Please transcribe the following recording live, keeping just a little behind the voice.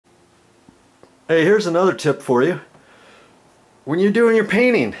Hey, here's another tip for you. When you're doing your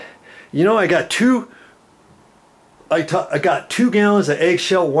painting, you know, I got 2 gallons of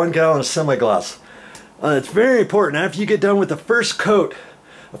eggshell, 1 gallon of semi-gloss. It's very important. After you get done with the first coat,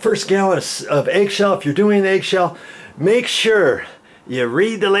 the first gallon of eggshell, if you're doing eggshell, make sure you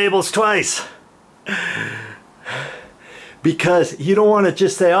read the labels twice. Because you don't want to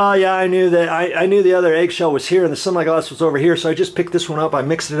just say, oh yeah, I knew that I knew the other eggshell was here and the semi-gloss was over here, so I just picked this one up, I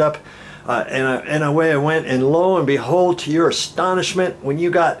mixed it up, and away I went. And lo and behold, to your astonishment, when you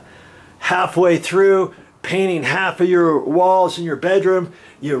got halfway through painting half of your walls in your bedroom,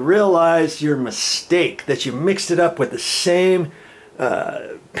 you realize your mistake, that you mixed it up with the same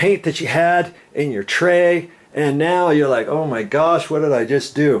paint that you had in your tray, and now you're like, oh my gosh, what did I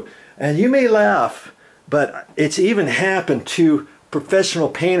just do? And you may laugh, but it's even happened to professional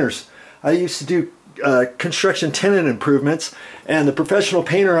painters. I used to do construction tenant improvements, and the professional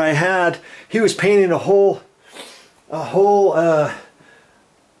painter I had, he was painting a whole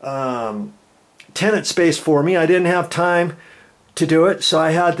tenant space for me. I didn't have time to do it, so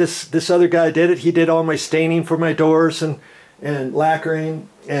I had this other guy did it. He did all my staining for my doors and lacquering,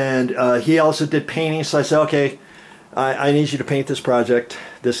 and he also did painting. So I said, okay, I need you to paint this project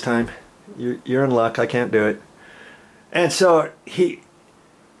this time. You're in luck, I can't do it. And so he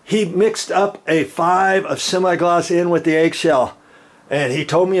mixed up a 5 of semi-gloss in with the eggshell, and he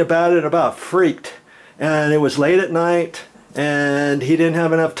told me about it, about freaked. And it was late at night, and he didn't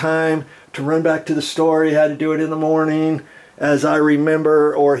have enough time to run back to the store. He had to do it in the morning, as I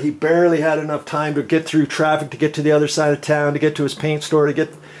remember, or he barely had enough time to get through traffic to get to the other side of town, to get to his paint store, to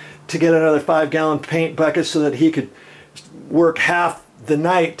get another 5-gallon paint bucket so that he could work half the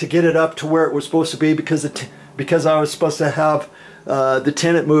night to get it up to where it was supposed to be, because I was supposed to have the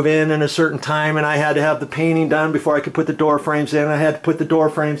tenant move in a certain time, and I had to have the painting done before I could put the door frames in. I had to put the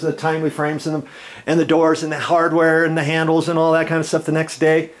door frames, the timely frames in them, and the doors and the hardware and the handles and all that kind of stuff the next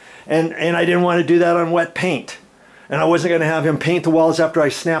day, and I didn't want to do that on wet paint, and I wasn't going to have him paint the walls after I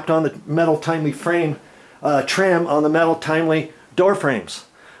snapped on the metal timely frame trim on the metal timely door frames.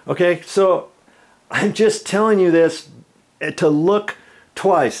 Okay, so I'm just telling you this to look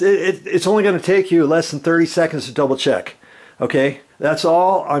twice. It's only going to take you less than 30 seconds to double check. Okay, that's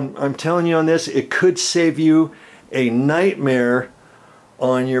all I'm telling you on this. It could save you a nightmare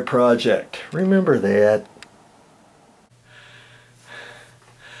on your project. Remember that.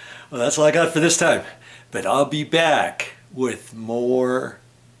 Well, that's all I got for this time, but I'll be back with more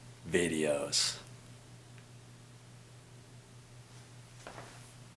videos.